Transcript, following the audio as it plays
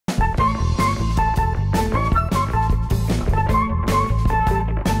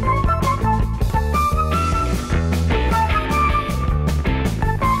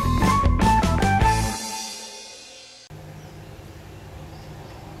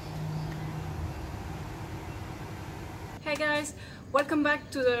Hey guys, welcome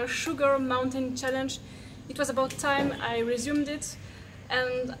back to the Sugar Mountain Challenge. It was about time I resumed it,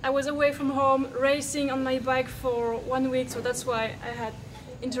 and I was away from home racing on my bike for 1 week, so that's why I had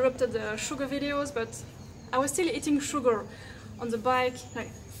interrupted the sugar videos, but I was still eating sugar on the bike, like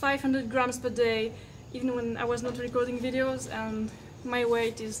 500 grams per day, even when I was not recording videos, and my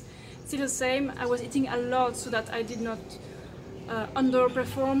weight is still the same. I was eating a lot so that I did not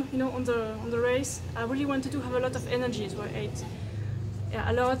underperform, on the race. I really wanted to have a lot of energy, so I ate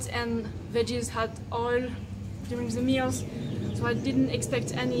a lot, and veggies had oil during the meals, so I didn't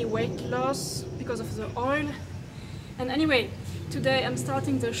expect any weight loss because of the oil. And anyway, today I'm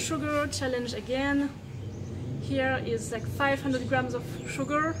starting the sugar challenge again. Here is like 500 grams of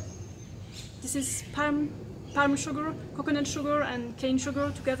sugar. This is palm sugar, coconut sugar and cane sugar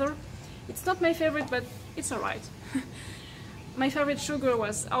together. It's not my favorite, but it's alright. My favorite sugar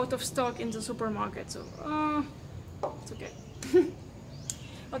was out of stock in the supermarket, so it's okay.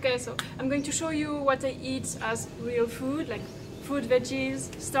 Okay, so I'm going to show you what I eat as real food, like fruit,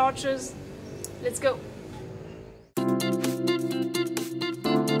 veggies, starches. Let's go!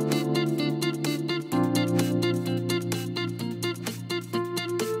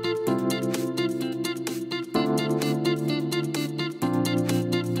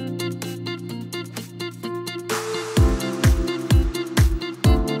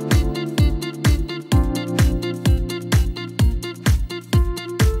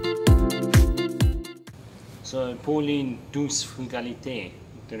 So Pauline does frugalité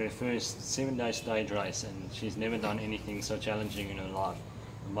to her first 7-day stage race, and she's never done anything so challenging in her life.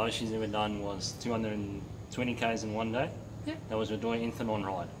 The most she's ever done was 220 k's in 1 day. Yeah. That was her Enthalon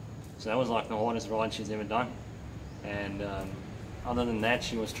ride. So that was like the hardest ride she's ever done. And other than that,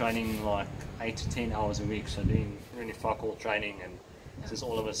 she was training like 8 to 10 hours a week, so doing really fuck all training, and just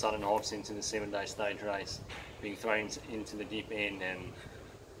all of a sudden hops into the 7-day stage race, being thrown into the deep end, and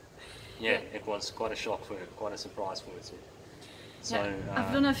yeah, it was quite a shock for her, quite a surprise for her too. So yeah,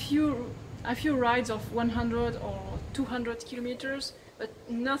 I've done a few rides of 100 or 200 kilometers, but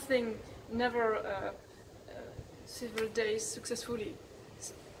never several days successively.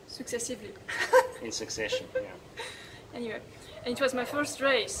 In succession, yeah. Anyway, and it was my first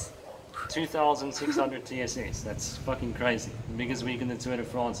race. 2,600 TSS, that's fucking crazy. The biggest week in the Tour de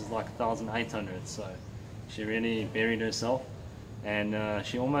France is like 1,800, so she really buried herself. And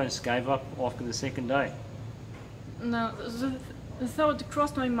she almost gave up after the second day. No, the thought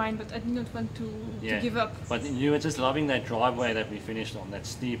crossed my mind, but I did not want to give up. But you were just loving that driveway that we finished on, that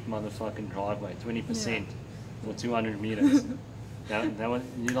steep motherfucking driveway, 20% for 200 meters. that was,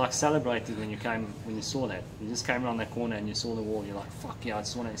 you like celebrated when you saw that. You just came around that corner and you saw the wall. You're like, fuck yeah, I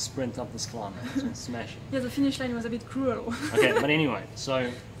just want to sprint up this climb. I just want to smash it. Yeah, the finish line was a bit cruel. Okay, but anyway, so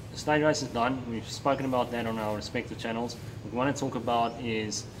the stage race is done. We've spoken about that on our respective channels. What we want to talk about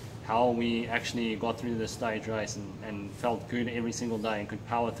is how we actually got through the stage race and felt good every single day and could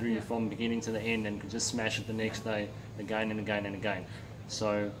power through from beginning to the end and could just smash it the next day again and again and again.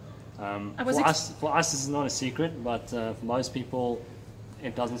 So for us this is not a secret, but for most people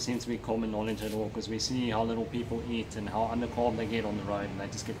it doesn't seem to be common knowledge at all, because we see how little people eat and how undercarb they get on the road and they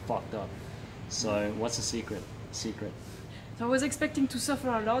just get fucked up. So what's the secret? So I was expecting to suffer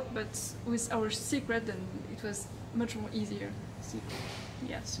a lot, but with our secret, then it was much more easier. Secret?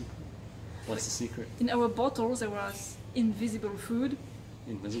 Yeah. Secret. What's the secret? In our bottles there was invisible food.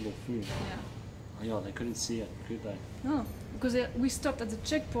 Invisible food? Yeah. Oh yeah, they couldn't see it, could they? No, because we stopped at the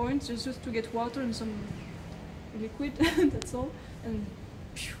checkpoint just to get water and some liquid, that's all. And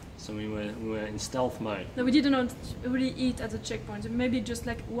so we were in stealth mode. No, we did not really eat at the checkpoint. Maybe just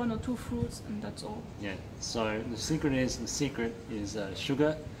like 1 or 2 fruits, and that's all. Yeah. So the secret is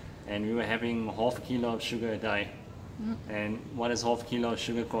sugar, and we were having half a kilo of sugar a day. Mm-hmm. And what does half a kilo of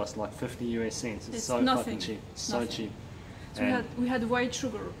sugar cost? Like 50 US cents. It's so nothing. Fucking cheap. It's so cheap. So we had white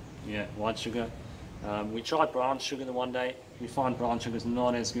sugar. Yeah, white sugar. We tried brown sugar the one day. We find brown sugar is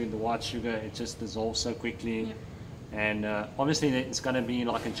not as good. The white sugar, it just dissolves so quickly. Yep. And obviously it's going to be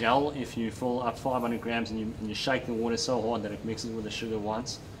like a gel if you fill up 500 grams and you shake the water so hard that it mixes with the sugar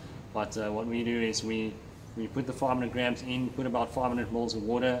once. But what we do is we put the 500 grams in, put about 500 mils of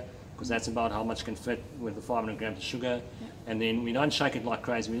water, because that's about how much can fit with the 500 grams of sugar. Yeah. And then we don't shake it like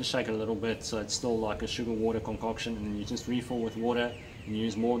crazy, we just shake it a little bit so it's still like a sugar water concoction, and then you just refill with water and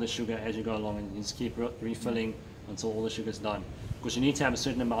use more of the sugar as you go along, and you just keep refilling until all the sugar's done. Because you need to have a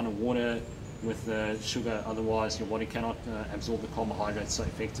certain amount of water with the sugar, otherwise your body cannot absorb the carbohydrates so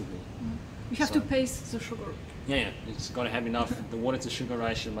effectively. You have to pace the sugar. Yeah, it's got to have enough. The water to sugar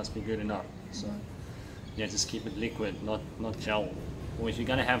ratio must be good enough. So yeah, just keep it liquid, not gel. or if you're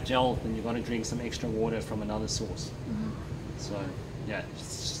going to have gel, then you've got to drink some extra water from another source. So yeah,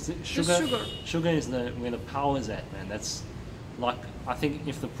 sugar is where the power's at, man. That's like, I think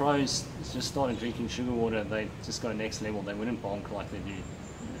if the pros just started drinking sugar water, they'd just go next level. They wouldn't bonk like they do.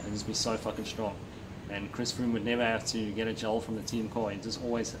 They'd just be so fucking strong. And Chris Froome would never have to get a gel from the team car. He'd just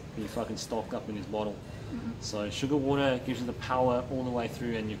always be fucking stocked up in his bottle. So sugar water gives you the power all the way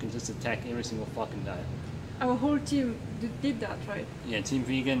through, and you can just attack every single fucking day. Our whole team did that, right? Yeah, Team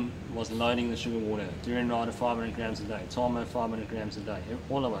Vegan was loading the sugar water. Duran Rider 500 grams a day. Tomo 500 grams a day.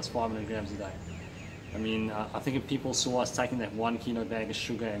 All of us 500 grams a day. I mean, I think if people saw us taking that 1 kilo bag of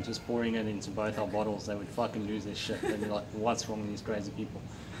sugar and just pouring it into both our bottles, they would fucking lose their shit. They'd be like, what's wrong with these crazy people?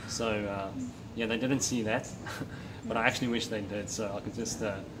 So yeah, they didn't see that, but I actually wish they did, so I could just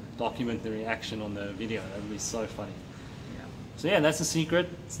document the reaction on the video. That would be so funny. Yeah. So yeah, that's the secret.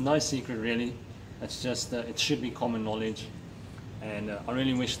 It's no secret really. It's just it should be common knowledge, and I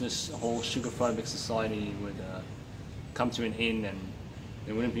really wish this whole sugar-phobic society would come to an end, and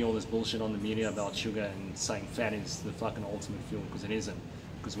there wouldn't be all this bullshit on the media about sugar and saying fat is the fucking ultimate fuel, because it isn't.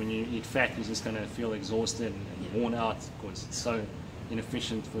 Because when you eat fat, you're just going to feel exhausted and worn out, because it's so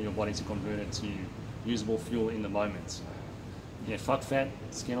inefficient for your body to convert it to usable fuel in the moment. So, yeah, fuck fat,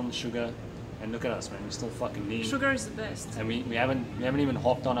 let's get on the sugar, and look at us, man, we're still fucking lean. Sugar is the best. And we haven't even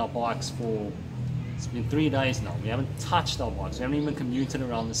hopped on our bikes for, it's been 3 days now. We haven't touched our bikes, we haven't even commuted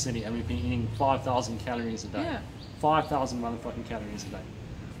around the city, and we've been eating 5,000 calories a day. Yeah. 5,000 motherfucking calories a day.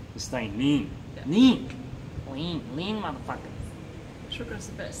 We're staying lean. Yeah. Lean motherfucker. Sugar is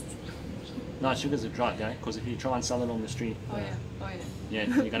the best. No, sugar's a drug, eh? Because if you try and sell it on the street, Oh yeah.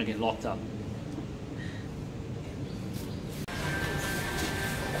 yeah, you're gonna get locked up.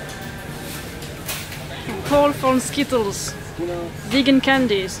 Call from Skittles. Vegan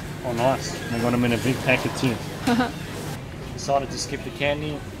candies. Oh nice, I got them in a big packet too. Decided to skip the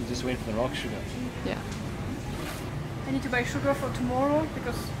candy and just went for the rock sugar. Yeah. I need to buy sugar for tomorrow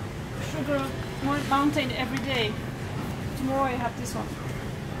because sugar mountain every day. Tomorrow I have this one.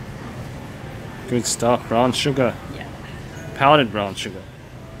 Good stuff, brown sugar. Yeah. Powdered brown sugar.